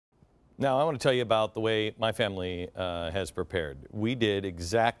Now, I want to tell you about the way my family has prepared. We did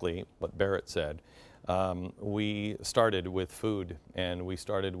exactly what Barrett said. We started with food, and we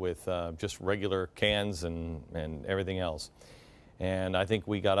started with just regular cans and everything else. And I think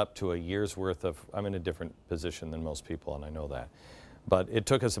we got up to a year's worth of, I'm in a different position than most people, and I know that. But it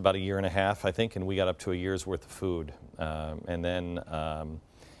took us about a year and a half, I think, and we got up to a year's worth of food. And then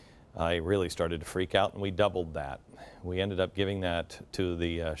I really started to freak out, and we doubled that. We ended up giving that to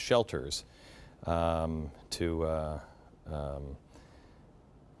the shelters to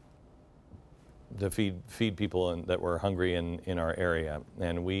feed people that were hungry in our area.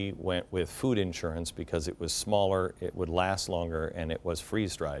 And we went with food insurance because it was smaller, it would last longer, and it was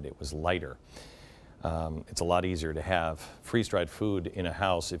freeze-dried. It was lighter. It's a lot easier to have freeze-dried food in a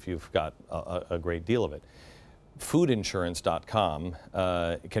house if you've got a great deal of it. Foodinsurance.com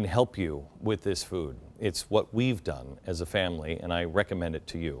can help you with this food. It's what we've done as a family, and I recommend it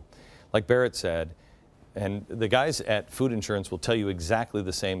to you. Like Barrett said, and the guys at Food Insurance will tell you exactly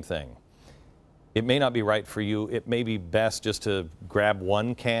the same thing. It may not be right for you. It may be best just to grab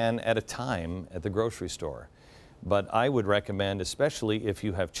one can at a time at the grocery store. But I would recommend, especially if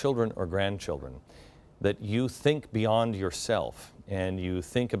you have children or grandchildren, that you think beyond yourself and you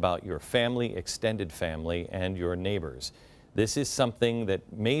think about your family, extended family, and your neighbors. This is something that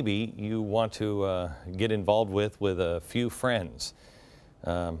maybe you want to get involved with a few friends.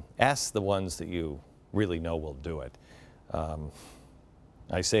 Ask the ones that you really know will do it.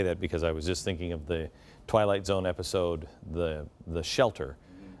 I say that because I was just thinking of the Twilight Zone episode, The Shelter.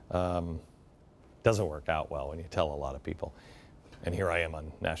 Doesn't work out well when you tell a lot of people. And here I am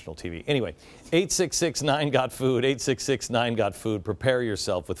on national TV. Anyway, 866-9-GOT-FOOD, 866-9-GOT-FOOD. Prepare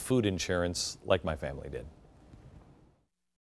yourself with food insurance like my family did.